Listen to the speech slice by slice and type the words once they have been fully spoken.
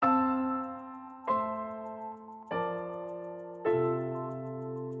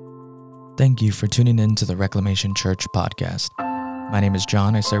Thank you for tuning in to the Reclamation Church podcast. My name is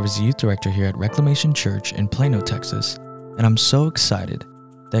John. I serve as the youth director here at Reclamation Church in Plano, Texas, and I'm so excited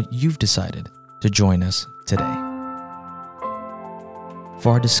that you've decided to join us today.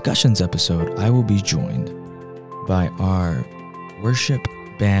 For our discussions episode, I will be joined by our worship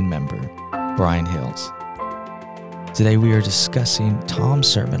band member, Brian Hales. Today we are discussing Tom's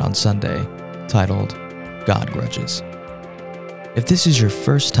sermon on Sunday titled, God Grudges. If this is your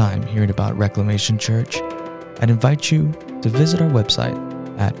first time hearing about Reclamation Church, I'd invite you to visit our website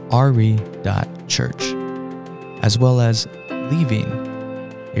at re.church, as well as leaving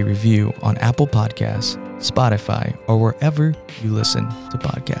a review on Apple Podcasts, Spotify, or wherever you listen to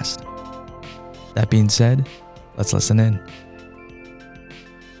podcasts. That being said, let's listen in.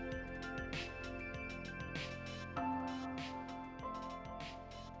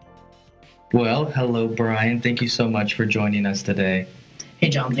 Well, hello, Brian. Thank you so much for joining us today. Hey,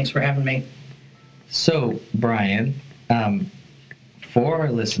 John. Thanks for having me. So, Brian, for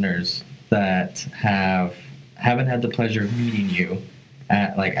our listeners that haven't had the pleasure of meeting you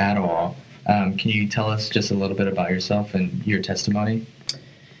at all, can you tell us just a little bit about yourself and your testimony?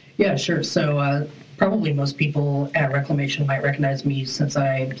 Yeah, sure. So, probably most people at Reclamation might recognize me since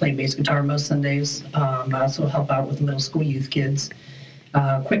I play bass guitar most Sundays. I also help out with middle school youth kids.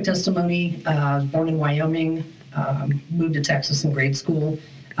 Quick testimony, I was born in Wyoming, moved to Texas in grade school.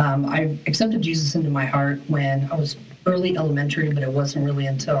 I accepted Jesus into my heart when I was early elementary, but it wasn't really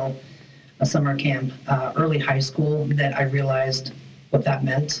until a summer camp, early high school, that I realized what that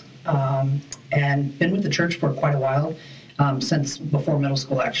meant. And been with the church for quite a while, since before middle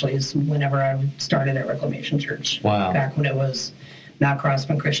school, actually, is whenever I started at Reclamation Church. Wow. Back when it was not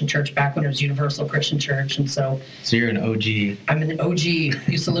Crossman Christian Church, back when it was Universal Christian Church. And so you're an OG. I'm an OG.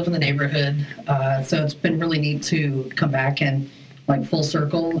 Used to live in the neighborhood. So it's been really neat to come back and full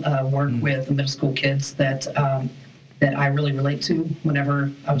circle work with the middle school kids that I really relate to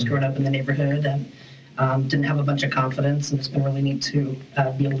whenever I was growing up in the neighborhood and didn't have a bunch of confidence. And it's been really neat to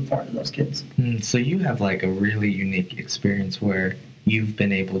be able to pour into those kids. So you have a really unique experience where you've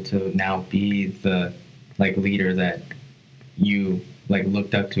been able to now be the leader that you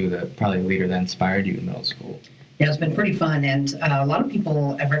looked up to, the probably leader that inspired you in middle school. Yeah, it's been pretty fun, and a lot of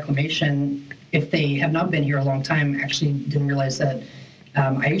people at Reclamation, if they have not been here a long time, actually didn't realize that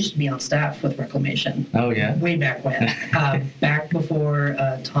I used to be on staff with Reclamation. Oh yeah, way back when, back before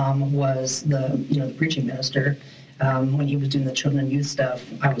Tom was the preaching minister. When he was doing the children and youth stuff,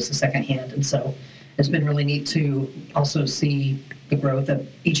 I was the second hand, and so it's been really neat to also see the growth that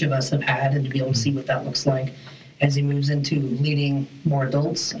each of us have had, and to be able to see what that looks like as he moves into leading more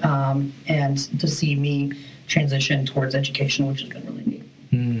adults, and to see me transition towards education, which has been really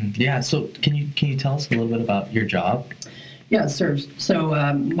neat. Yeah, so can you tell us a little bit about your job? Yeah, sir. So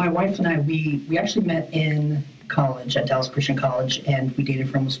my wife and I, we actually met in college at Dallas Christian College, and we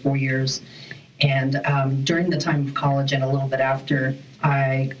dated for almost 4 years. And during the time of college and a little bit after,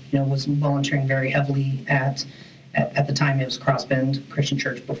 I was volunteering very heavily at the time it was Crossbend Christian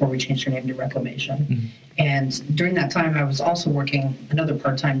Church before we changed our name to Reclamation. Mm-hmm. And during that time, I was also working another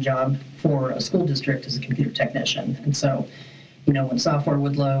part-time job for a school district as a computer technician. And so, when software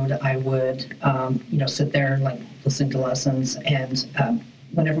would load, I would, sit there listening to lessons. And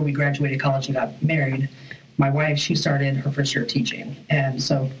whenever we graduated college and got married, my wife, she started her first year teaching. And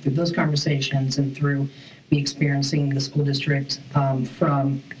so through those conversations and through me experiencing the school district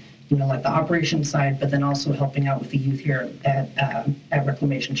from the operations side, but then also helping out with the youth here at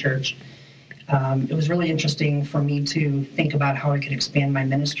Reclamation Church. It was really interesting for me to think about how I could expand my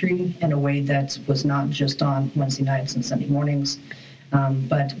ministry in a way that was not just on Wednesday nights and Sunday mornings,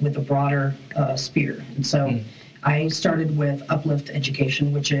 but with a broader sphere. And so I started with Uplift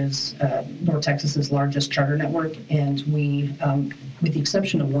Education, which is North Texas's largest charter network, and we, with the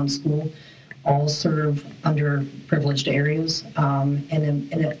exception of one school, all serve underprivileged areas, and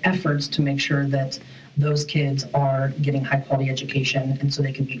in efforts to make sure that those kids are getting high-quality education, and so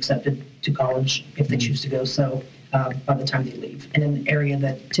they can be accepted to college if they choose to go so by the time they leave, in an area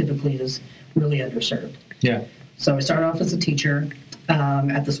that typically is really underserved. Yeah. So I started off as a teacher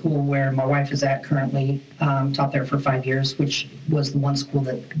at the school where my wife is at currently, taught there for 5 years, which was the one school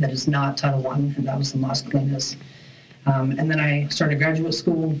that is not Title I, and that was in Las Colinas. And then I started graduate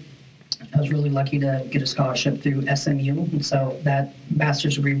school. I was really lucky to get a scholarship through SMU, and so that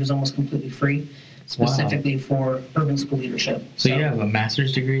master's degree was almost completely free, specifically for urban school leadership. So you have a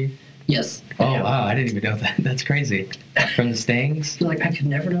master's degree? Yes. Oh, wow, I didn't even know that. That's crazy. From the Stangs? I could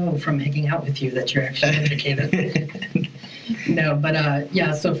never know from hanging out with you that you're actually educated. No, but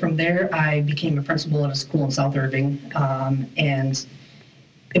so from there I became a principal at a school in South Irving, and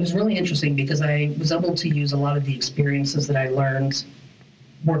it was really interesting because I was able to use a lot of the experiences that I learned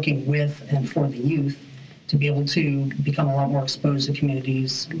working with and for the youth to be able to become a lot more exposed to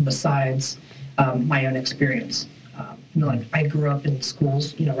communities besides my own experience. Like I grew up in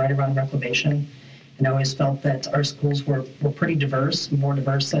schools, right around reclamation, and I always felt that our schools were pretty diverse, more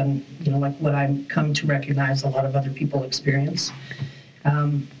diverse than, like what I've come to recognize a lot of other people experience.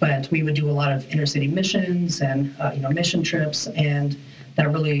 But we would do a lot of inner-city missions and, mission trips, and that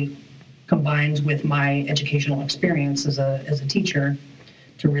really combined with my educational experience as a teacher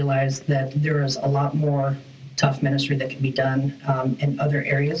to realize that there is a lot more tough ministry that can be done in other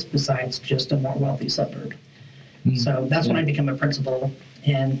areas besides just a more wealthy suburb. So that's when I became a principal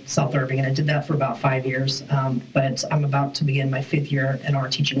in South Irving, and I did that for about 5 years. But I'm about to begin my 5th year in our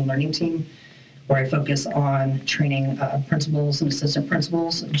teaching and learning team, where I focus on training principals and assistant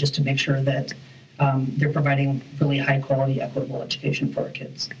principals just to make sure that they're providing really high quality, equitable education for our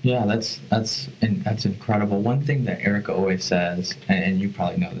kids. Yeah, that's incredible. One thing that Erica always says, and you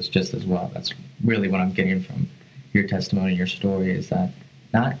probably know this just as well, that's really what I'm getting from your testimony, your story, is that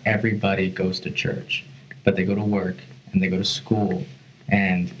not everybody goes to church, but they go to work and they go to school,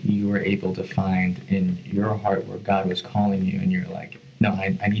 and you were able to find in your heart where God was calling you, and you're like, no,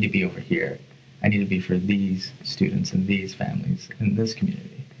 I need to be over here. I need to be for these students and these families in this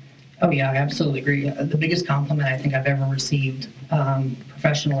community. Oh, yeah, I absolutely agree. The biggest compliment I think I've ever received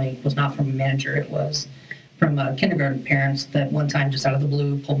professionally was not from a manager. It was from kindergarten parents that one time, just out of the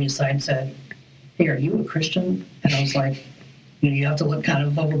blue, pulled me aside and said, hey, are you a Christian? And I was like, you have to look kind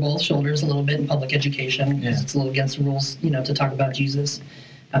of over both shoulders a little bit in public education because it's a little against the rules, to talk about Jesus.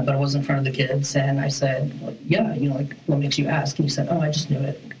 But I was in front of the kids, and I said, well, yeah, what makes you ask? And he said, oh, I just knew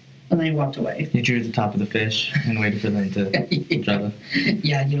it. And then he walked away. You drew at the top of the fish and waited for them to drop it.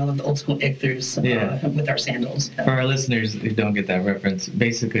 Yeah, the old school ick-throughs with our sandals. For our listeners who don't get that reference,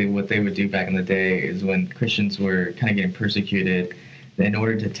 basically what they would do back in the day is when Christians were kind of getting persecuted, in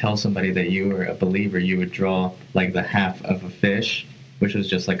order to tell somebody that you were a believer, you would draw like the half of a fish, which was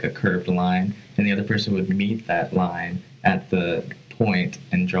just like a curved line, and the other person would meet that line at the point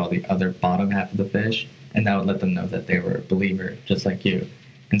and draw the other bottom half of the fish, and that would let them know that they were a believer, just like you.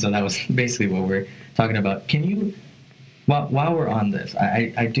 And so that was basically what we're talking about. Can you, while we're on this,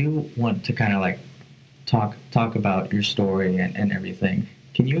 I do want to kind of like talk about your story and everything.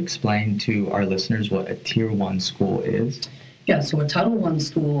 Can you explain to our listeners what a Tier 1 school is? Yeah, so a Title I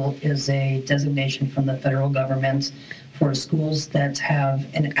school is a designation from the federal government for schools that have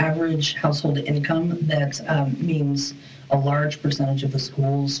an average household income that means a large percentage of the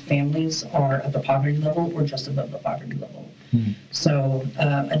school's families are at the poverty level or just above the poverty level. Mm-hmm. So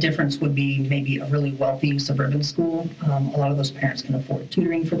a difference would be maybe a really wealthy suburban school. A lot of those parents can afford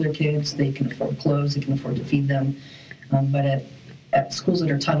tutoring for their kids. They can afford clothes. They can afford to feed them. But at schools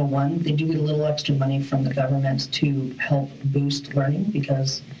that are Title I, they do get a little extra money from the government to help boost learning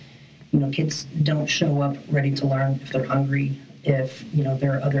because, kids don't show up ready to learn if they're hungry, if,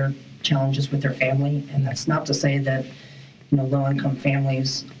 there are other challenges with their family. And that's not to say that, low-income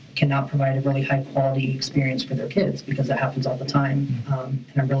families cannot provide a really high-quality experience for their kids because that happens all the time. And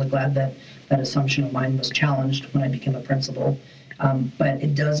I'm really glad that that assumption of mine was challenged when I became a principal. But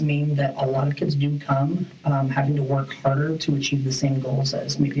it does mean that a lot of kids do come having to work harder to achieve the same goals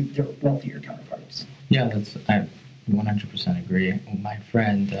as maybe their wealthier counterparts. Yeah, I 100% agree. My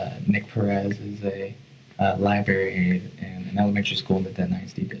friend Nick Perez is a librarian in an elementary school in the Denton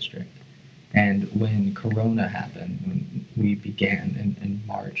ISD district. And when Corona happened, when we began in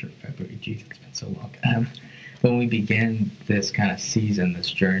March or February, geez, it's been so long. When we began this kind of season,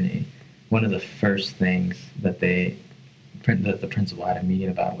 this journey, one of the first things that the principal had a meeting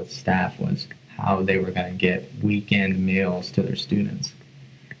about with staff was how they were going to get weekend meals to their students.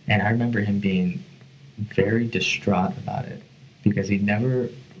 And I remember him being very distraught about it because he never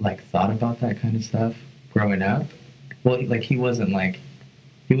thought about that kind of stuff growing up. Well, he wasn't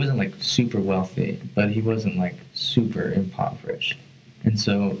super wealthy, but he wasn't super impoverished. And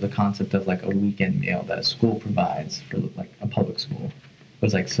so the concept of a weekend meal that a school provides for a public school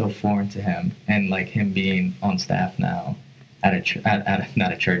was so foreign to him. And him being on staff now at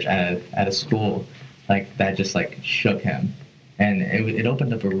a school, that just shook him. And it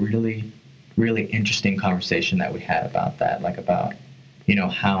opened up a really, really interesting conversation that we had about that, about,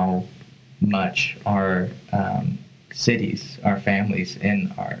 how much our cities, our families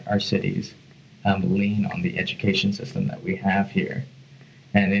in our cities lean on the education system that we have here.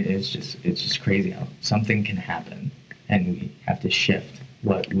 And it's just crazy how something can happen and we have to shift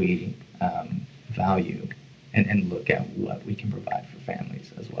what we value and look at what we can provide for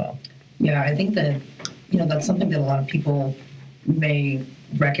families as well. Yeah, I think that, that's something that a lot of people may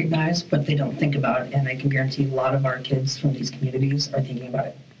recognize, but they don't think about it. And I can guarantee a lot of our kids from these communities are thinking about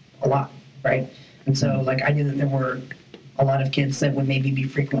it a lot, right? And so, like, I knew that there were a lot of kids that would maybe be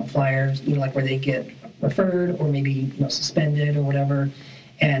frequent flyers, like where they get referred or maybe, suspended or whatever.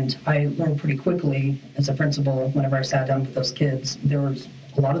 And I learned pretty quickly as a principal, whenever I sat down with those kids, there was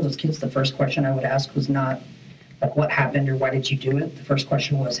a lot of those kids, the first question I would ask was not like, what happened or why did you do it? The first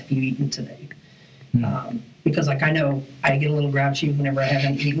question was, have you eaten today? Because I know I get a little grouchy whenever I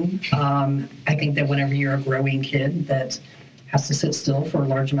haven't eaten. I think that whenever you're a growing kid that has to sit still for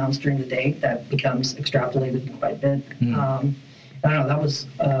large amounts during the day, that becomes extrapolated quite a bit. I don't know, that was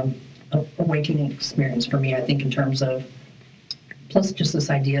a awakening experience for me, I think, in terms of, plus just this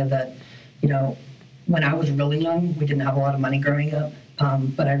idea that, when I was really young, we didn't have a lot of money growing up,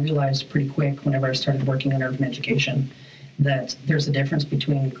 but I realized pretty quick whenever I started working in urban education that there's a difference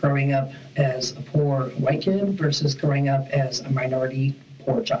between growing up as a poor white kid versus growing up as a minority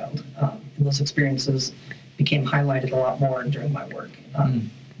poor child. And those experiences became highlighted a lot more during my work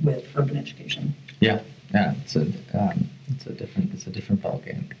with urban education. Yeah, it's a different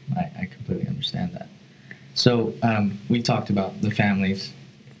ballgame. I completely understand that. So we talked about the families,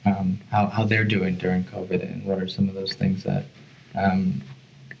 how they're doing during COVID, and what are some of those things that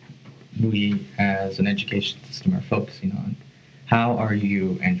we as an education system are focusing on. How are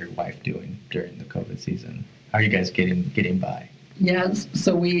you and your wife doing during the COVID season? How are you guys getting by? Yeah,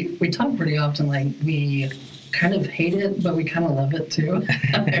 so we talk pretty often, like, we kind of hate it, but we kind of love it too.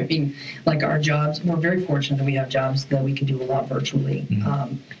 I mean, like, our jobs, we're very fortunate that we have jobs that we can do a lot virtually.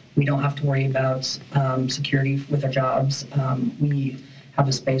 We don't have to worry about security with our jobs. We have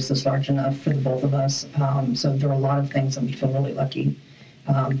a space that's large enough for the both of us. So there are a lot of things that we feel really lucky.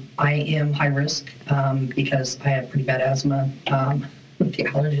 I am high risk because I have pretty bad asthma. With the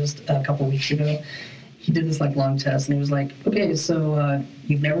allergist a couple weeks ago, he did this long test, and he was like, okay, so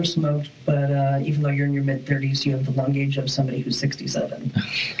you've never smoked, but even though you're in your mid-30s, you have the lung age of somebody who's 67.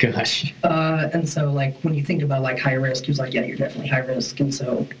 Gosh. And so, when you think about high risk, he was like, yeah, you're definitely high risk. And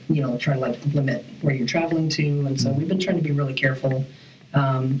so, try to limit where you're traveling to. And so we've been trying to be really careful.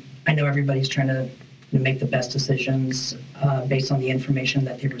 I know everybody's trying to make the best decisions based on the information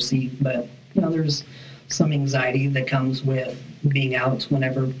that they receive, but there's some anxiety that comes with being out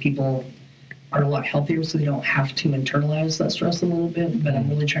whenever people are a lot healthier, so they don't have to internalize that stress a little bit. But I'm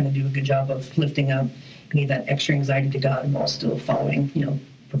really trying to do a good job of lifting up any of that extra anxiety to God while still following,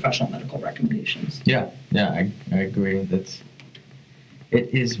 professional medical recommendations. Yeah, I agree. It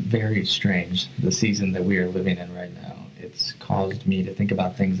is very strange, the season that we are living in right now. It's caused me to think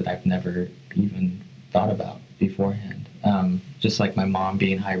about things that I've never even thought about beforehand. Just like my mom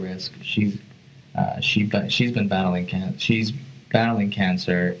being high risk, she's been battling cancer. She's battling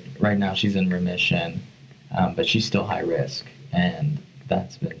cancer right now. She's in remission, but she's still high risk, and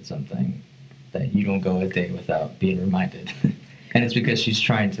that's been something that you don't go a day without being reminded. And it's because she's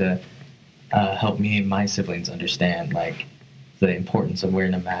trying to help me and my siblings understand the importance of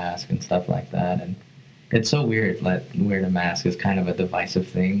wearing a mask and stuff like that. And it's so weird that wearing a mask is kind of a divisive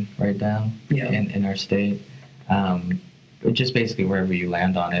thing right now in our state. But just basically wherever you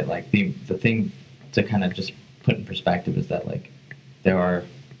land on it, the thing to kind of just put in perspective is that there are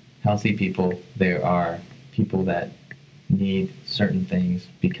healthy people, there are people that need certain things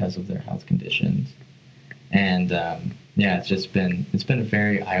because of their health conditions, and it's been a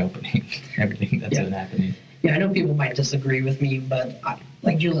very eye-opening everything that's been happening. Yeah, I know people might disagree with me, but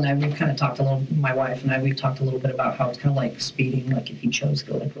Julie and I, we've kind of talked a little, my wife and I, we've talked a little bit about how it's kind of like speeding, if you chose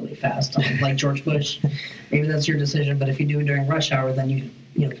to go really fast, like George Bush, maybe that's your decision, but if you do it during rush hour, then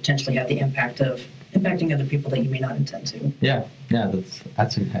you potentially have the impact of impacting other people that you may not intend to. Yeah,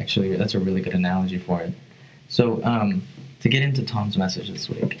 that's a really good analogy for it. So to get into Tom's message this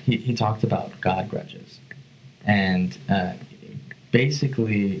week, he talked about God grudges, and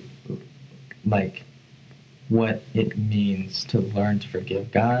basically what it means to learn to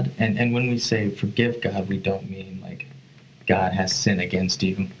forgive God. And when we say forgive God, we don't mean God has sin against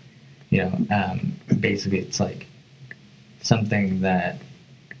you. Basically it's something that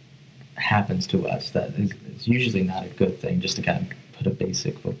happens to us that is usually not a good thing, just to kind of put a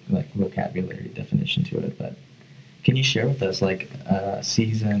basic vocabulary definition to it. But can you share with us a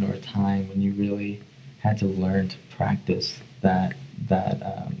season or a time when you really had to learn to practice that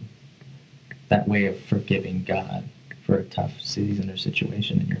way of forgiving God for a tough season or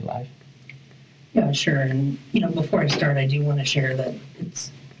situation in your life? Yeah, sure. And, before I start, I do want to share that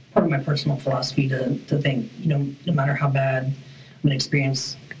it's part of my personal philosophy to think, no matter how bad of an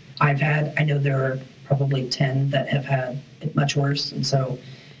experience I've had, I know there are probably 10 that have had it much worse. And so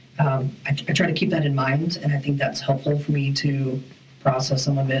I try to keep that in mind, and I think that's helpful for me to process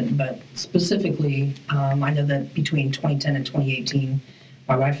some of it. But specifically, I know that between 2010 and 2018,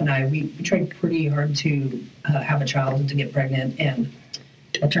 my wife and I, we tried pretty hard to have a child and to get pregnant, and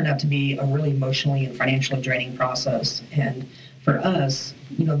it turned out to be a really emotionally and financially draining process. And for us,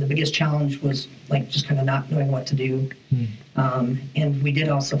 the biggest challenge was like just kind of not knowing what to do. And we did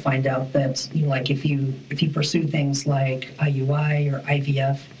also find out that, like if you pursue things like IUI or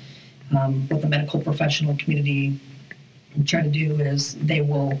IVF, what the medical professional community try to do is they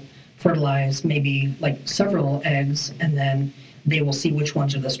will fertilize maybe like several eggs, and then they will see which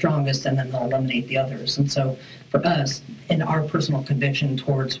ones are the strongest, and then they'll eliminate the others. And so for us, in our personal conviction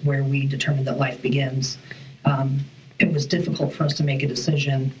towards where we determined that life begins, it was difficult for us to make a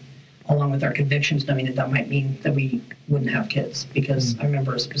decision along with our convictions, knowing that might mean that we wouldn't have kids. Because I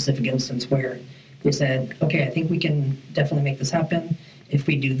remember a specific instance where they said, okay, I think we can definitely make this happen if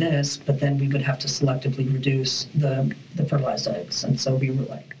we do this, but then we would have to selectively reduce the fertilized eggs. And so we were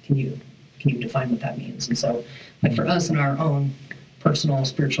like, can you define what that means? And so, like for us in our own personal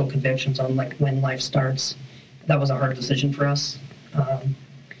spiritual convictions on like when life starts, that was a hard decision for us.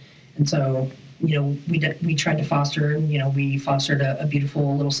 And so, we tried to foster. We fostered a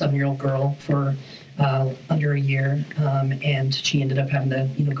beautiful little 7-year-old girl for under a year, and she ended up having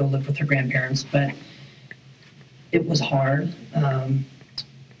to go live with her grandparents. But it was hard.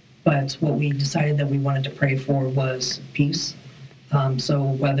 But what we decided that we wanted to pray for was peace. So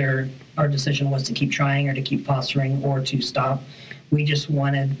whether our decision was to keep trying or to keep fostering or to stop, we just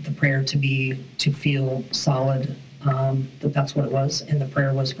wanted the prayer to feel solid, that's what it was. And the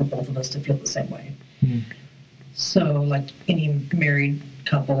prayer was for both of us to feel the same way. So like any married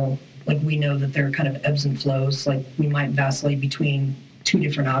couple, like we know that there are kind of ebbs and flows. Like we might vacillate between two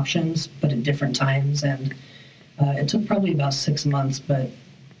different options, but at different times. And it took probably about 6 months, but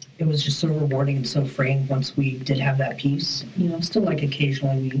it was just so rewarding and so freeing once we did have that peace. Still like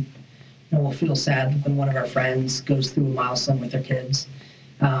occasionally we'll feel sad when one of our friends goes through a milestone with their kids.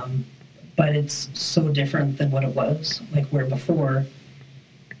 But it's so different than what it was. Like where before,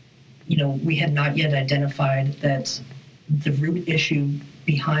 we had not yet identified that the root issue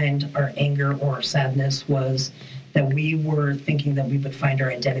behind our anger or our sadness was that we were thinking that we would find our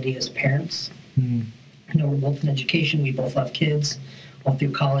identity as parents. We're both in education. We both love kids. All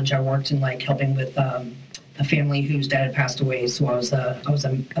through college, I worked in like helping with a family whose dad had passed away. So I was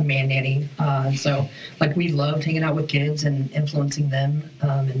a man nanny. So like we loved hanging out with kids and influencing them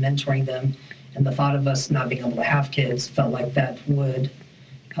and mentoring them. And the thought of us not being able to have kids felt like that would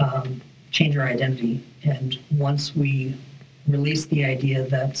change our identity. And once we released the idea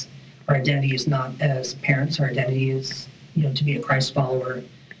that our identity is not as parents, our identity is to be a Christ follower,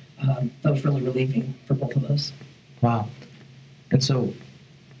 that was really relieving for both of us. Wow. And so,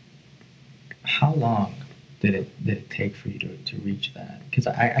 how long did it take for you to reach that? Because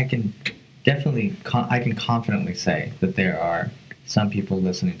I can definitely I can confidently say that there are some people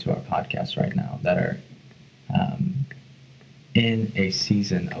listening to our podcast right now that are in a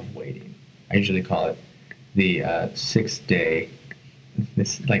season of waiting. I usually call it the 6-day,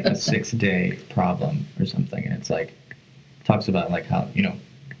 this like the 6-day problem or something, and it's like talks about like how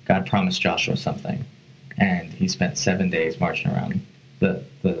God promised Joshua something. And he spent 7 days marching around the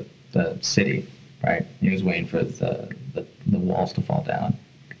city, right? He was waiting for the walls to fall down.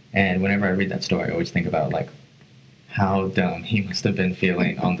 And whenever I read that story, I always think about like how dumb he must have been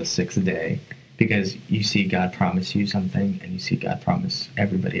feeling on the 6th day, because you see God promise you something, and you see God promise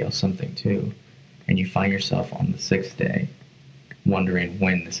everybody else something too, and you find yourself on the 6th day wondering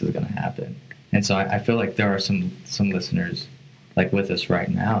when this is going to happen. And so I feel like there are some listeners like with us right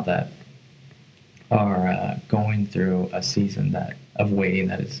now that are going through a season of waiting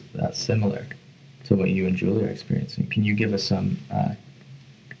that is similar to what you and Julie are experiencing. Can you give us some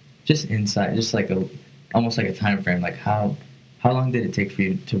just insight, just like almost like a time frame, like how long did it take for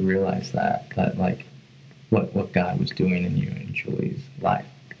you to realize that like what God was doing in you and Julie's life?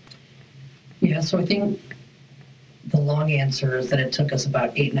 Yeah, so I think the long answer is that it took us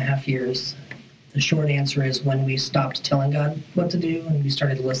about 8.5 years. The short answer is when we stopped telling God what to do and we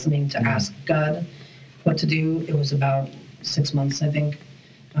started listening to ask God what to do, it was about 6 months, I think.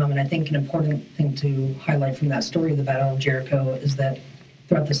 And I think an important thing to highlight from that story of the Battle of Jericho is that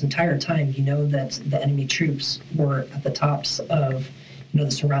throughout this entire time, that the enemy troops were at the tops of, the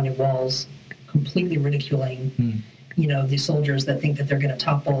surrounding walls, completely ridiculing, these soldiers that think that they're going to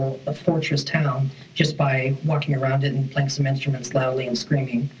topple a fortress town just by walking around it and playing some instruments loudly and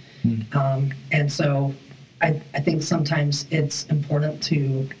screaming. And so I think sometimes it's important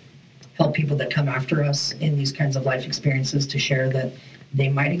to help people that come after us in these kinds of life experiences to share that they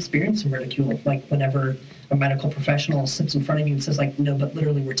might experience some ridicule. Like whenever a medical professional sits in front of you and says, like, no, but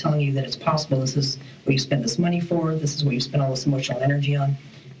literally we're telling you that it's possible. This is what you spend this money for. This is what you spend all this emotional energy on.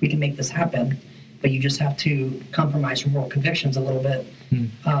 We can make this happen. But you just have to compromise your moral convictions a little bit.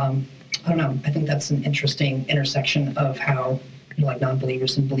 I don't know. I think that's an interesting intersection of how, like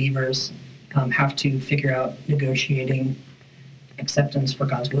non-believers and believers have to figure out negotiating acceptance for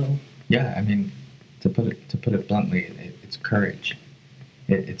God's will. Yeah, I mean, to put it bluntly, it's courage.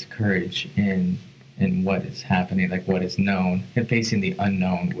 It's courage in what is happening, like what is known, and facing the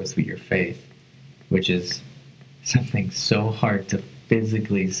unknown with your faith, which is something so hard to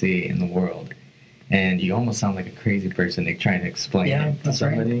physically see in the world. And you almost sound like a crazy person like trying to explain it to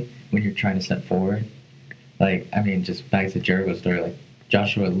somebody right. When you're trying to step forward. Like, I mean, just back to Jericho's story, like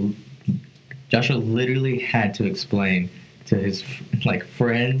Joshua literally had to explain to his like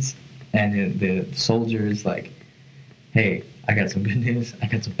friends and the soldiers, like, hey, I got some good news, I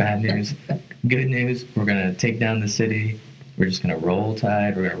got some bad news. Good news, we're gonna take down the city, we're just gonna roll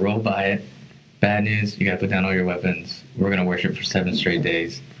tide, we're gonna roll by it. Bad news, you gotta put down all your weapons, we're gonna worship for 7 straight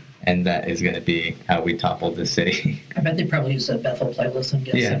days, and that is gonna be how we topple the city. I bet they probably used the Bethel playlist, I'm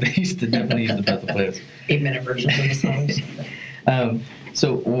guessing. Yeah, they used to definitely use the Bethel playlist. 8-minute versions of the songs.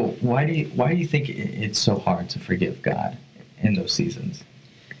 So why do you think it's so hard to forgive God in those seasons?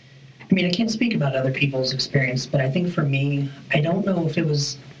 I mean, I can't speak about other people's experience, but I think for me, I don't know if it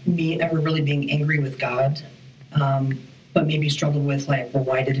was me ever really being angry with God, but maybe struggled with like, well,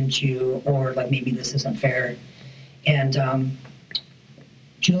 why didn't you? Or like, maybe this isn't fair. And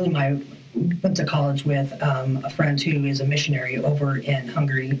Julie and I went to college with a friend who is a missionary over in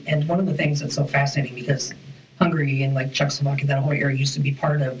Hungary. And one of the things that's so fascinating, because Hungary and like Czechoslovakia, that whole area used to be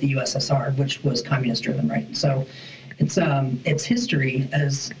part of the USSR, which was communist driven, right? So its history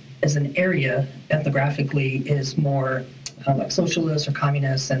as an area ethnographically is more like socialist or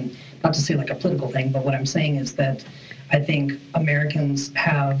communist, and not to say like a political thing, but what I'm saying is that I think Americans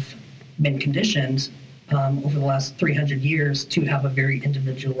have been conditioned over the last 300 years to have a very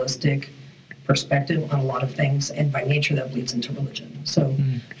individualistic perspective on a lot of things, and by nature that bleeds into religion. So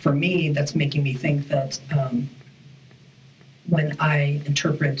for me, that's making me think that when I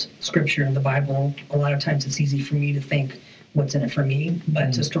interpret scripture in the Bible, a lot of times it's easy for me to think what's in it for me,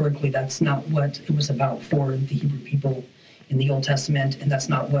 but historically that's not what it was about for the Hebrew people in the Old Testament, and that's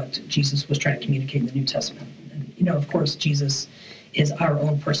not what Jesus was trying to communicate in the New Testament. And, you know, of course, Jesus is our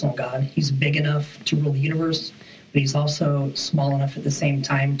own personal God. He's big enough to rule the universe, but he's also small enough at the same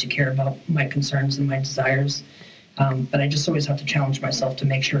time to care about my concerns and my desires. But I just always have to challenge myself to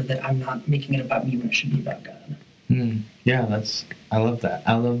make sure that I'm not making it about me when it should be about God. Yeah, I love that.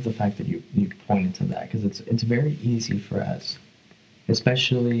 I love the fact that you pointed to that, because it's very easy for us,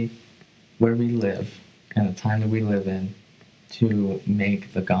 especially where we live and the time that we live in, to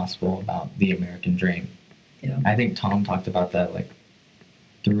make the gospel about the American dream. Yeah. I think Tom talked about that like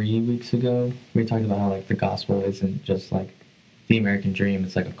 3 weeks ago. We talked about how like the gospel isn't just like the American dream,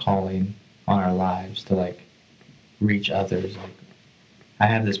 it's like a calling on our lives to like reach others. Like, I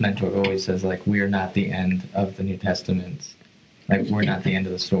have this mentor who always says like, we are not the end of the New Testament. Like, we're not the end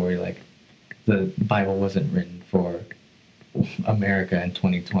of the story. Like, the Bible wasn't written for America in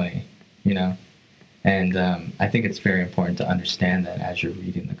 2020, you know? And I think it's very important to understand that as you're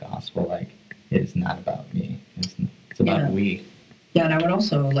reading the gospel, like, it is not about me. It's about we. Yeah, and I would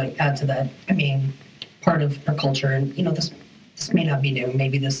also like add to that, I mean, part of our culture, and you know, this may not be new,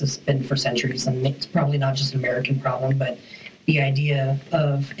 maybe this has been for centuries, and it's probably not just an American problem, but the idea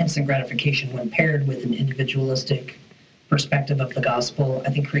of instant gratification when paired with an individualistic perspective of the gospel,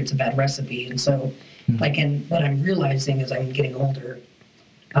 I think creates a bad recipe. And so, like, in what I'm realizing as I'm getting older,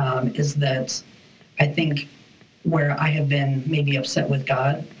 is that I think where I have been maybe upset with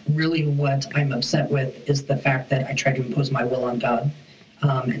God, really what I'm upset with is the fact that I try to impose my will on God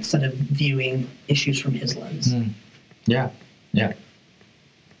instead of viewing issues from his lens. Yeah.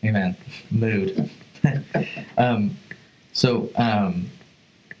 Amen. Mood. So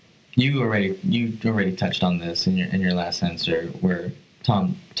you already touched on this in your last answer, where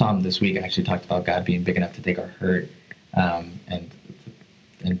Tom this week actually talked about God being big enough to take our hurt and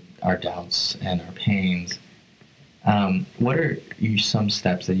our doubts and our pains. What are some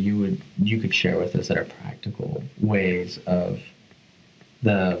steps that you could share with us that are practical ways of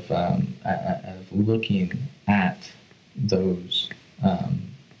looking at those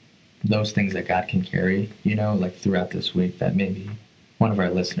things that God can carry, you know, like throughout this week, that maybe one of our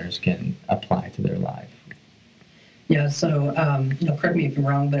listeners can apply to their life? Yeah, so, correct me if I'm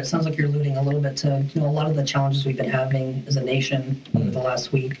wrong, but it sounds like you're alluding a little bit to, a lot of the challenges we've been having as a nation over the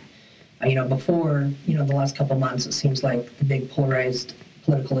last week. Before, the last couple months, it seems like the big polarized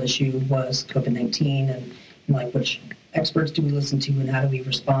political issue was COVID-19 and like which experts do we listen to and how do we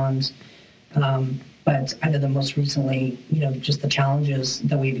respond. But I know that most recently, just the challenges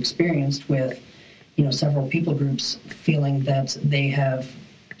that we've experienced with, several people groups feeling that they have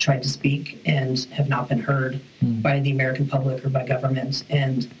tried to speak and have not been heard by the American public or by government.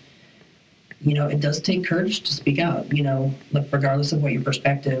 And, it does take courage to speak out, like regardless of what your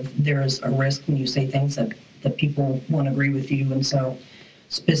perspective, there is a risk when you say things that people won't agree with you. And so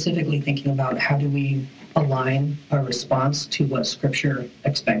specifically thinking about how do we align our response to what Scripture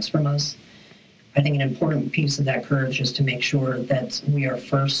expects from us. I think an important piece of that courage is to make sure that we are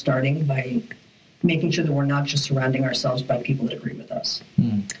first starting by making sure that we're not just surrounding ourselves by people that agree with us.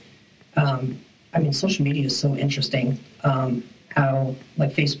 Social media is so interesting, how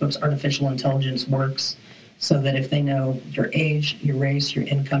like Facebook's artificial intelligence works so that if they know your age, your race, your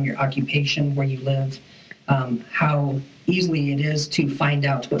income, your occupation, where you live, how easily it is to find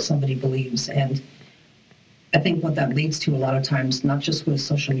out what somebody believes. And I think what that leads to a lot of times, not just with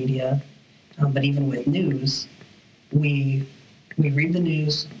social media, but even with news, we read the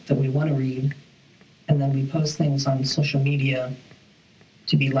news that we want to read, and then we post things on social media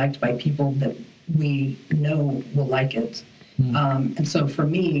to be liked by people that we know will like it. And so for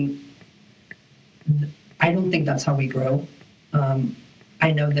me, I don't think that's how we grow.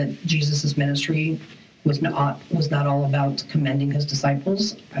 I know that Jesus' ministry was not all about commending his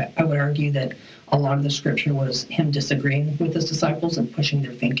disciples. I would argue that a lot of the scripture was him disagreeing with his disciples and pushing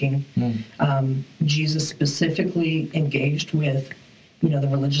their thinking. Jesus specifically engaged with, the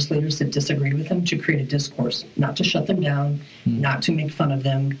religious leaders that disagreed with him to create a discourse, not to shut them down, not to make fun of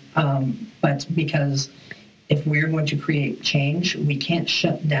them, but because if we're going to create change, we can't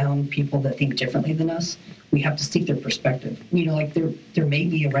shut down people that think differently than us. We have to seek their perspective. There may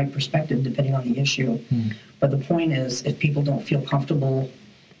be a right perspective depending on the issue, but the point is, if people don't feel comfortable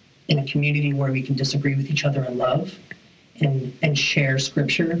in a community where we can disagree with each other in love and share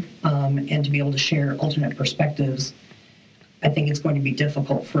scripture, and to be able to share alternate perspectives, I think it's going to be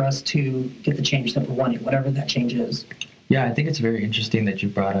difficult for us to get the change that we're wanting, whatever that change is. Yeah, I think it's very interesting that you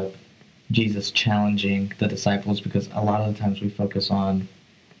brought up Jesus challenging the disciples, because a lot of the times we focus on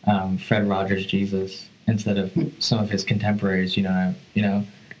Fred Rogers' Jesus instead of some of his contemporaries.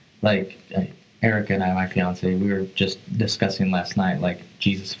 Like Erica and I, my fiance, we were just discussing last night, like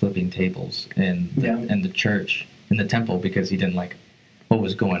Jesus flipping tables in the church, in the temple, because he didn't like what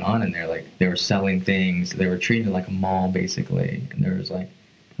was going on in there. Like they were selling things, they were treating it like a mall basically, and there was like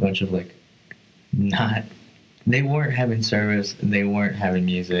a bunch of they weren't having service, they weren't having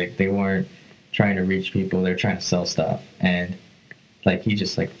music, they weren't trying to reach people, they're trying to sell stuff. And like he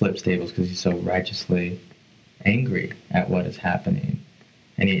just like flips tables because he's so righteously angry at what is happening,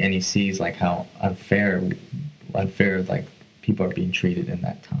 and he sees like how unfair like people are being treated in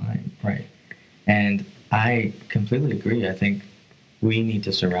that time, right? And I completely agree. I think we need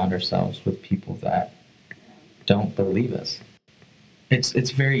to surround ourselves with people that don't believe us.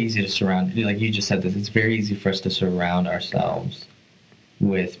 It's very easy to surround, like you just said this, it's very easy for us to surround ourselves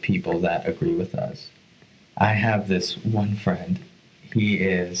with people that agree with us. I have this one friend, he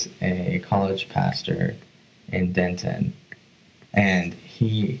is a college pastor in Denton, and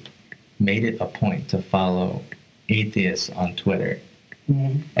he made it a point to follow atheists on Twitter.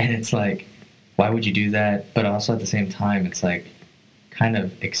 And it's like, why would you do that? But also at the same time, it's like kind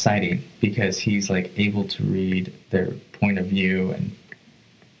of exciting because he's like able to read their point of view and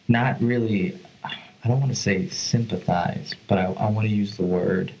not really, I don't want to say sympathize, but I want to use the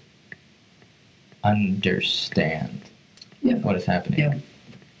word understand what is happening.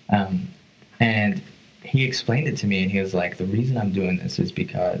 And he explained it to me, and he was like, the reason I'm doing this is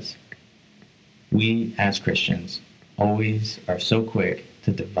because we as Christians always are so quick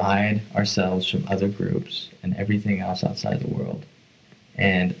to divide ourselves from other groups and everything else outside the world.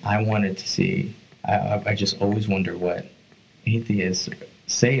 And I wanted to see, I just always wonder what atheists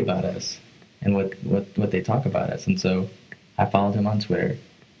say about us and what they talk about us. And so I followed him on Twitter,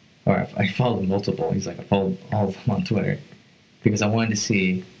 or I followed multiple. He's like, I followed all of them on Twitter because I wanted to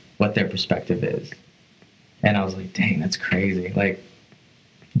see what their perspective is. And I was like, dang, that's crazy. Like,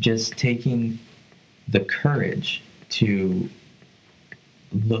 just taking the courage to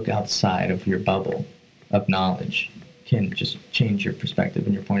look outside of your bubble of knowledge can just change your perspective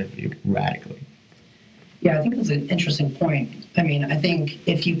and your point of view radically. Yeah, I think that's an interesting point. I mean, I think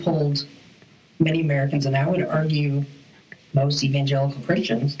if you polled many Americans, and I would argue most evangelical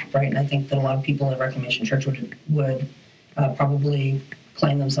Christians, right? And I think that a lot of people at Reclamation Church would probably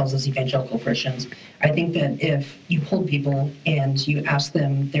claim themselves as evangelical Christians. I think that if you polled people and you asked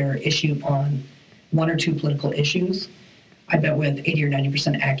them their issue on one or two political issues, I bet with 80 or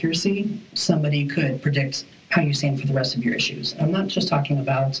 90% accuracy, somebody could predict how you stand for the rest of your issues. I'm not just talking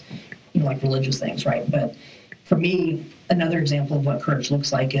about, like religious things, right? But for me, another example of what courage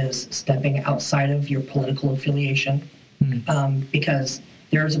looks like is stepping outside of your political affiliation, because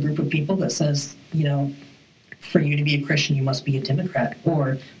there is a group of people that says, for you to be a Christian, you must be a Democrat,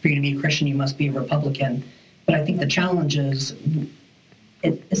 or for you to be a Christian, you must be a Republican. But I think the challenge is,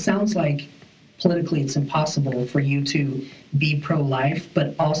 it sounds like politically it's impossible for you to be pro-life,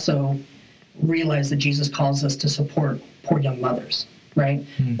 but also realize that Jesus calls us to support poor young mothers, right?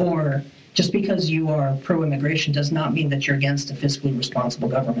 Or just because you are pro-immigration does not mean that you're against a fiscally responsible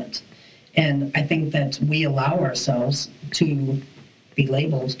government. And I think that we allow ourselves to be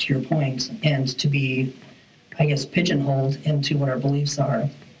labeled, to your point, and to be, I guess, pigeonholed into what our beliefs are.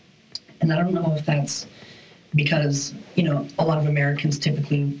 And I don't know if that's because, a lot of Americans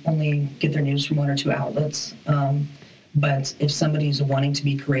typically only get their news from one or two outlets. But if somebody's wanting to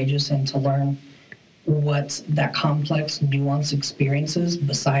be courageous and to learn what that complex, nuanced experience is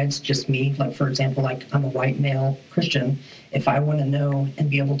besides just me, like, for example, like I'm a white male Christian, if I want to know and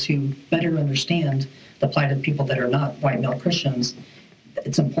be able to better understand the plight of people that are not white male Christians,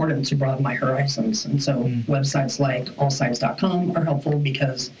 it's important to broaden my horizons. And so websites like allsides.com are helpful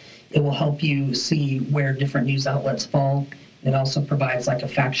because it will help you see where different news outlets fall. It also provides like a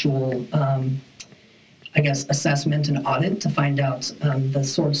factual, assessment and audit to find out the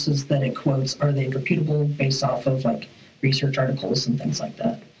sources that it quotes, are they reputable based off of like research articles and things like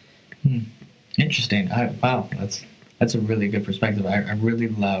that. Interesting. Wow, that's a really good perspective. I really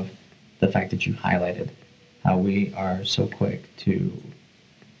love the fact that you highlighted how we are so quick to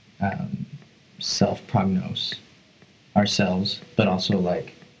self-prognose ourselves, but also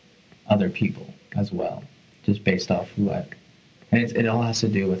like other people as well, just based off what. And it all has to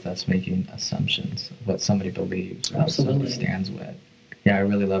do with us making assumptions of what somebody believes or what somebody stands with. Yeah, I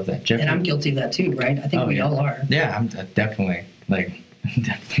really love that. And I'm guilty of that too, right? I think we all are. Yeah, I'm definitely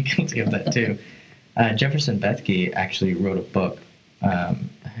guilty of that too. Jefferson Bethke actually wrote a book. I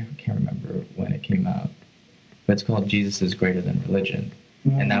can't remember when it came out, but it's called Jesus is Greater Than Religion.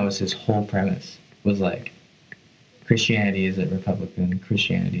 And that was his whole premise, was like, Christianity isn't Republican,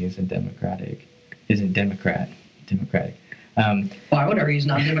 Christianity isn't democratic. Well, I would argue it's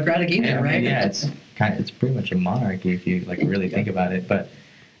not democratic either, right? Yeah, it's pretty much a monarchy if you like really think about it. But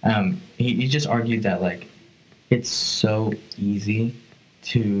he just argued that like it's so easy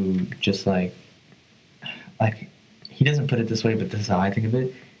to just like he doesn't put it this way, but this is how I think of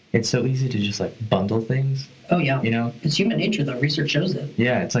it. It's so easy to just like bundle things. Oh yeah, it's human nature though. Research shows it.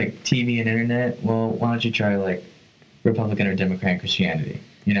 Yeah, it's like TV and internet. Well, why don't you try like Republican or Democrat Christianity?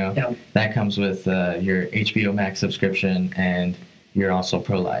 Yeah. That comes with your HBO Max subscription, and you're also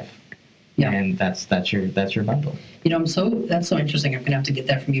pro-life. Yeah. And that's your bundle. That's so interesting. I'm gonna have to get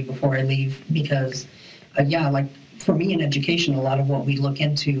that from you before I leave because, like for me in education, a lot of what we look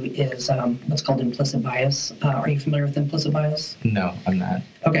into is what's called implicit bias. Are you familiar with implicit bias? No, I'm not.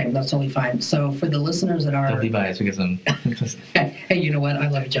 Okay, that's totally fine. So for the listeners that are... Don't be biased because I'm implicit. Hey, you know what? I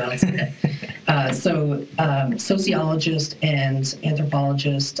love you, John. So sociologists and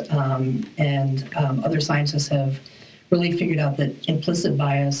anthropologists and other scientists have really figured out that implicit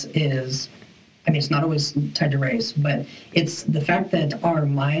bias is... it's not always tied to race, but it's the fact that our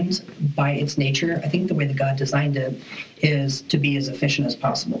mind, by its nature, I think the way that God designed it is to be as efficient as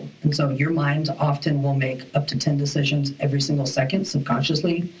possible. And so your mind often will make up to 10 decisions every single second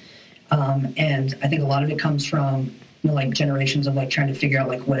subconsciously. And I think a lot of it comes from, like generations of like trying to figure out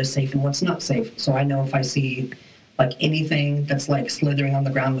like what is safe and what's not safe. So I know if I see like anything that's like slithering on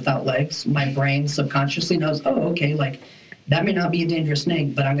the ground without legs, my brain subconsciously knows, oh, okay, like that may not be a dangerous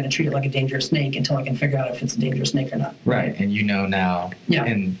snake, but I'm going to treat it like a dangerous snake until I can figure out if it's a dangerous snake or not. Right, and now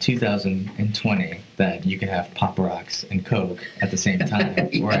in 2020 that you can have Pop Rocks and Coke at the same time.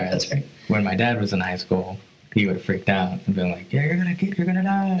 Whereas when my dad was in high school, he would have freaked out and been like, "Yeah, you're gonna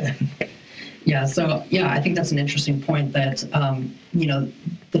die." Yeah, so I think that's an interesting point that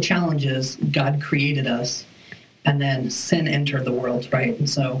the challenge is God created us, and then sin entered the world, right? And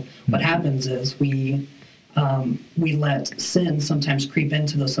so what happens is we let sin sometimes creep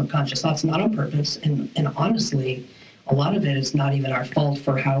into those subconscious thoughts, not on purpose. And honestly, a lot of it is not even our fault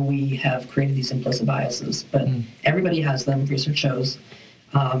for how we have created these implicit biases. But everybody has them, research shows.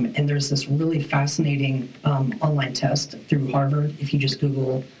 And there's this really fascinating online test through Harvard. If you just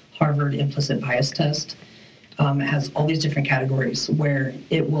Google Harvard implicit bias test, it has all these different categories where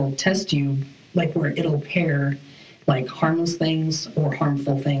it will test you, like where it'll pair like harmless things or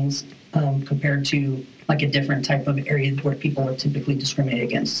harmful things compared to like a different type of area where people are typically discriminated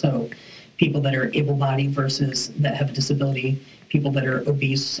against. So people that are able-bodied versus that have a disability, people that are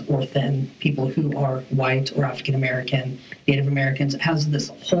obese or thin, people who are white or African American, Native Americans. It has this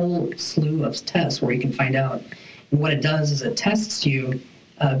whole slew of tests where you can find out. And what it does is it tests you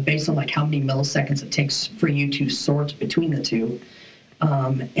based on like how many milliseconds it takes for you to sort between the two.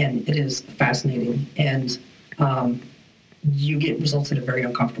 And it is fascinating. And you get results that are very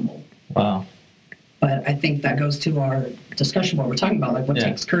uncomfortable. Wow. But I think that goes to our discussion, what we're talking about, like what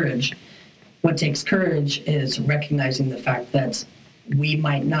takes courage. What takes courage is recognizing the fact that we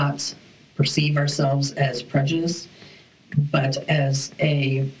might not perceive ourselves as prejudiced, but as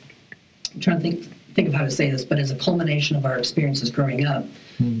I'm trying to think of how to say this, but as a culmination of our experiences growing up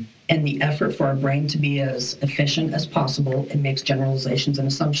and the effort for our brain to be as efficient as possible, it makes generalizations and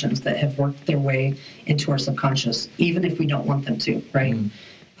assumptions that have worked their way into our subconscious, even if we don't want them to, right?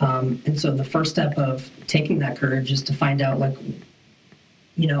 And so the first step of taking that courage is to find out, like,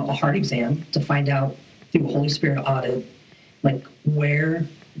 a heart exam, to find out through a Holy Spirit audit, like, where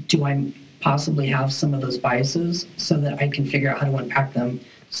do I possibly have some of those biases so that I can figure out how to unpack them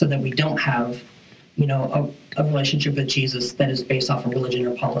so that we don't have, a relationship with Jesus that is based off of religion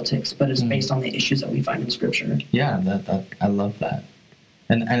or politics, but is based on the issues that we find in Scripture. Yeah, that I love that.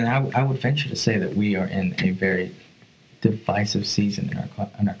 And I would venture to say that we are in a very divisive season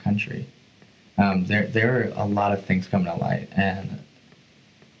in our country. There are a lot of things coming to light, and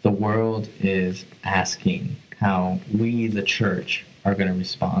the world is asking how we, the church, are going to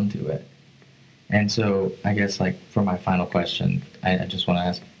respond to it. And so I guess, like, for my final question, I just want to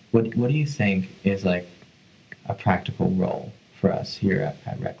ask, what do you think is, like, a practical role for us here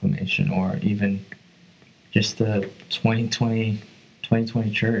at Reclamation, or even just the 2020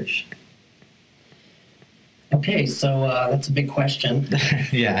 church? Okay, so that's a big question.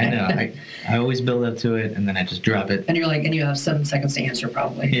 Yeah, I know. I always build up to it, and then I just drop it. And and you have 7 seconds to answer,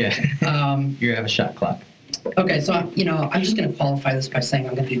 probably. Yeah. You have a shot clock. Okay, so, I'm just going to qualify this by saying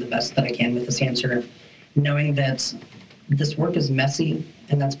I'm going to do the best that I can with this answer, knowing that this work is messy,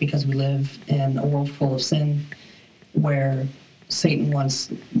 and that's because we live in a world full of sin where Satan wants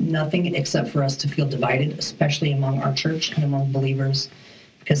nothing except for us to feel divided, especially among our church and among believers,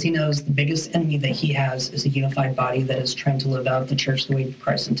 because he knows the biggest enemy that he has is a unified body that is trying to live out the church the way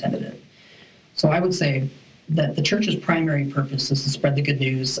Christ intended it. So I would say that the church's primary purpose is to spread the good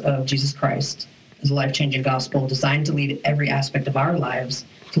news of Jesus Christ as a life-changing gospel designed to lead every aspect of our lives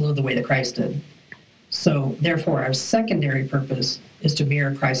to live the way that Christ did. So therefore, our secondary purpose is to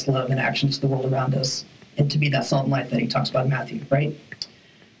mirror Christ's love and actions to the world around us and to be that salt and light that he talks about in Matthew, right?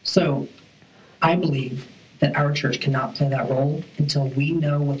 So I believe that our church cannot play that role until we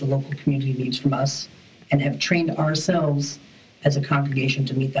know what the local community needs from us and have trained ourselves as a congregation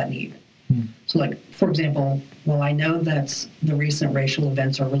to meet that need. So, like, for example, while I know that the recent racial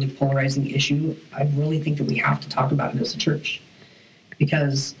events are a really polarizing issue, I really think that we have to talk about it as a church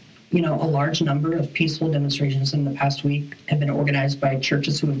because, a large number of peaceful demonstrations in the past week have been organized by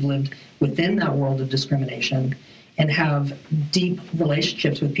churches who have lived within that world of discrimination and have deep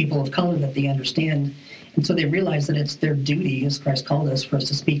relationships with people of color that they understand. And so they realize that it's their duty, as Christ called us, for us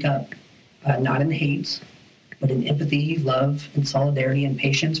to speak up, not in hate, but in empathy, love, and solidarity and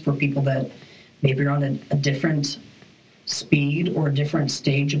patience for people that maybe are on a different speed or a different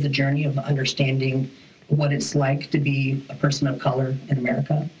stage of the journey of understanding what it's like to be a person of color in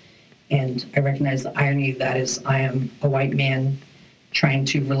America. And I recognize the irony of that is I am a white man trying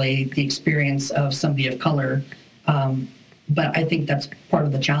to relay the experience of somebody of color. But I think that's part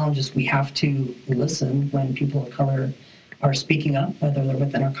of the challenge is we have to listen when people of color are speaking up, whether they're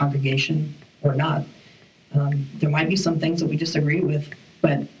within our congregation or not. There might be some things that we disagree with,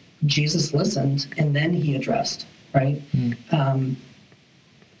 but Jesus listened and then he addressed, right?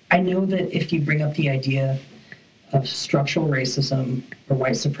 I know that if you bring up the idea of structural racism or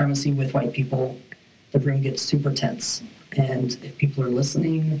white supremacy with white people, the room gets super tense. And if people are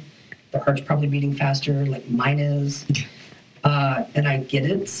listening, their heart's probably beating faster, like mine is. And I get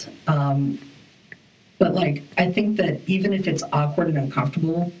it. But I think that even if it's awkward and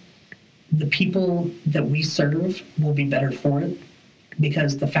uncomfortable, the people that we serve will be better for it,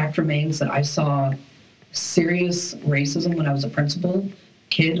 because the fact remains that I saw serious racism when I was a principal,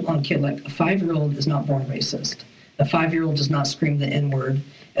 kid on kid. Like, a 5-year-old is not born racist. A 5-year-old does not scream the N-word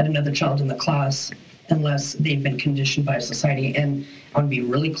at another child in the class unless they've been conditioned by society. And I want to be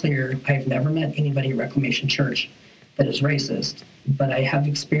really clear, I've never met anybody at Reclamation Church that is racist, but I have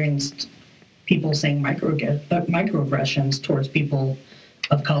experienced people saying microaggressions towards people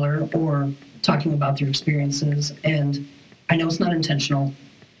of color or talking about their experiences. And I know it's not intentional.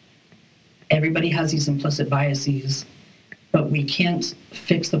 Everybody has these implicit biases, but we can't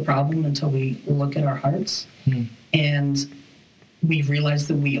fix the problem until we look at our hearts. And we realize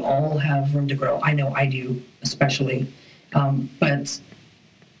that we all have room to grow. I know I do, especially. But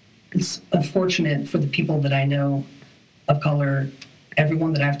it's unfortunate for the people that I know of color.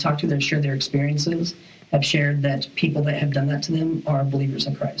 Everyone that I've talked to that have shared their experiences have shared that people that have done that to them are believers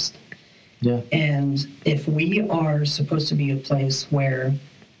in Christ. Yeah. And if we are supposed to be a place where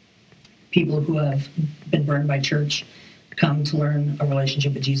people who have been burned by church come to learn a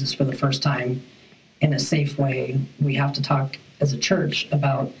relationship with Jesus for the first time in a safe way, we have to talk as a church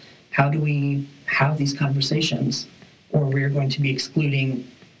about how do we have these conversations, or we're going to be excluding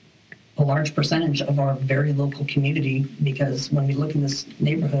a large percentage of our very local community, because when we look in this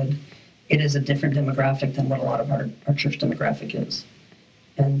neighborhood, it is a different demographic than what a lot of our church demographic is.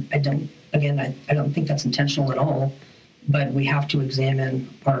 And I don't think that's intentional at all, but we have to examine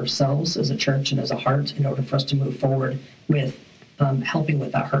ourselves as a church and as a heart in order for us to move forward with helping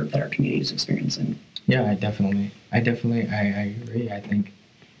with that hurt that our community is experiencing. Yeah, I definitely agree. I think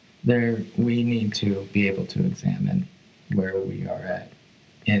we need to be able to examine where we are at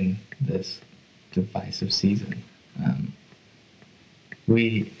in this divisive season.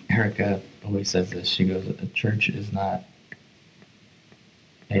 Erica always says this. She goes, "A church is not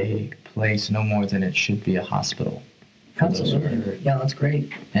a place no more than it should be a hospital." Absolutely. Yeah, that's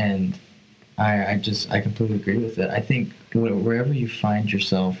great. And I completely agree with it. I think wherever you find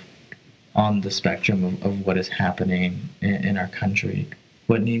yourself on the spectrum of what is happening in our country,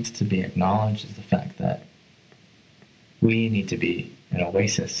 what needs to be acknowledged is the fact that we need to be an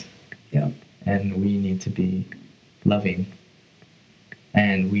oasis. Yeah. And we need to be loving.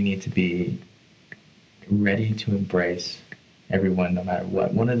 And we need to be ready to embrace everyone no matter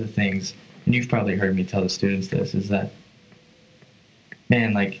what. One of the things, and you've probably heard me tell the students this, is that,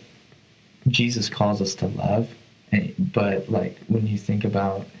 man, like, Jesus calls us to love, but, like, when you think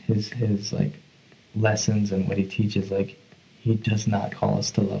about his like, lessons and what he teaches, like, he does not call us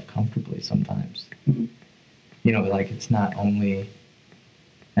to love comfortably sometimes. Mm-hmm. You know, like, it's not only,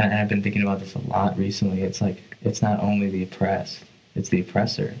 and I've been thinking about this a lot recently, it's like, it's not only the oppressed, it's the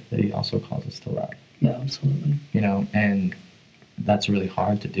oppressor that he also calls us to love. Yeah, absolutely. You know, and that's really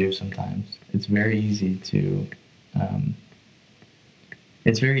hard to do sometimes. It's very easy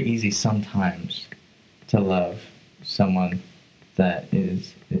sometimes to love someone that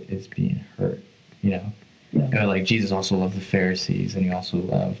is being hurt, you know? Yeah. You know, like, Jesus also loved the Pharisees, and he also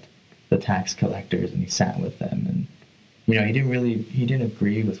loved the tax collectors, and he sat with them, and, you know, he didn't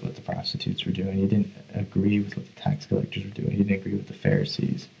agree with what the prostitutes were doing. He didn't agree with what the tax collectors were doing. He didn't agree with the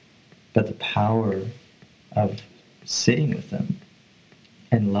Pharisees. But the power of sitting with them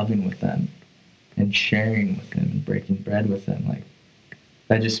and loving with them and sharing with them and breaking bread with them, like,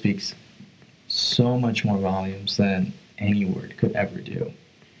 that just speaks so much more volumes than any word could ever do.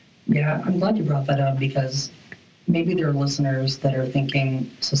 Yeah, I'm glad you brought that up, because maybe there are listeners that are thinking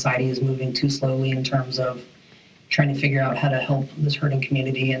society is moving too slowly in terms of trying to figure out how to help this hurting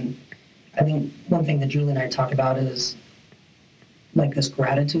community. And I think one thing that Julie and I talk about is, like, this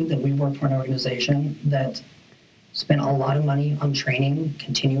gratitude that we work for an organization that spent a lot of money on training,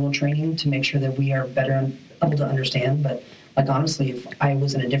 continual training, to make sure that we are better able to understand. But, like, honestly, if I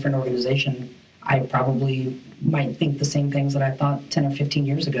was in a different organization, I probably might think the same things that I thought 10 or 15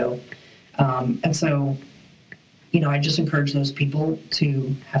 years ago. And so, you know, I just encourage those people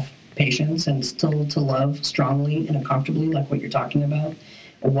to have patience and still to love strongly and uncomfortably, like what you're talking about,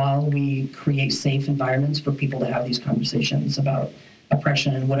 while we create safe environments for people to have these conversations about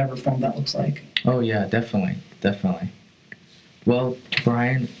oppression in whatever form that looks like. Oh, yeah, definitely. Well,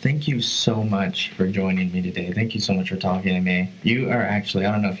 Brian, thank you so much for joining me today. Thank you so much for talking to me. You are actually,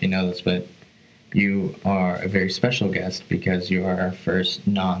 I don't know if you know this, but you are a very special guest, because you are our first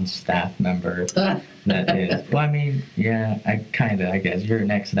non-staff member that is, well, I mean, yeah, I guess you're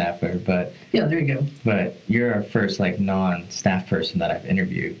an ex-staffer, but Yeah, there you go. But you're our first, like, non-staff person that I've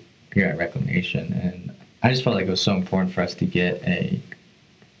interviewed here at Reclamation, and I just felt like it was so important for us to get a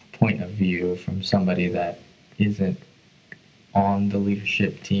point of view from somebody that isn't on the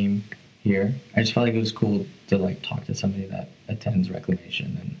leadership team here. I just felt like it was cool to, like, talk to somebody that attends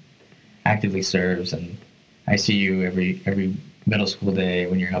Reclamation and actively serves, and I see you every middle school day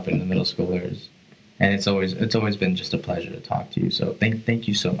when you're helping the middle schoolers, and it's always been just a pleasure to talk to you. So thank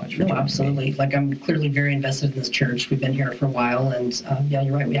you so much for joining absolutely. me. Like, I'm clearly very invested in this church. We've been here for a while, and yeah,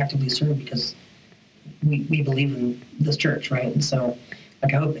 you're right. We actively serve because we believe in this church, right? And so,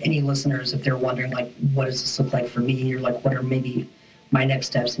 like, I hope any listeners, if they're wondering, like, what does this look like for me, or like what are maybe my next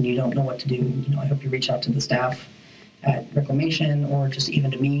steps and you don't know what to do, I hope you reach out to the staff at Reclamation or just even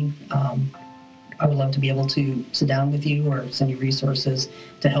to me. I would love to be able to sit down with you or send you resources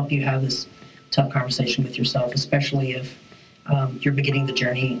to help you have this tough conversation with yourself, especially if you're beginning the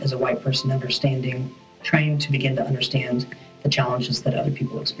journey as a white person, trying to begin to understand the challenges that other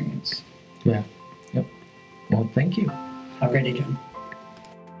people experience. Yeah. Yep. Well, thank you. Have a great day, John.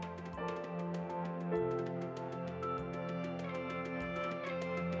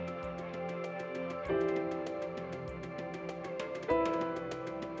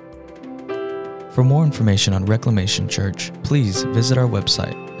 For more information on Reclamation Church, please visit our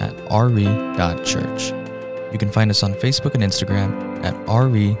website at re.church. You can find us on Facebook and Instagram at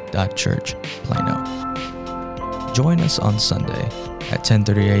re.church Plano. Join us on Sunday at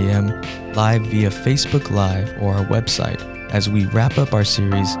 10:30 a.m. live via Facebook Live or our website as we wrap up our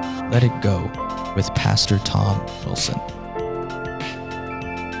series, Let It Go, with Pastor Tom Wilson.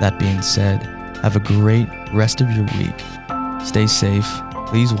 That being said, have a great rest of your week. Stay safe,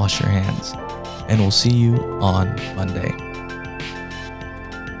 please wash your hands, and we'll see you on Monday.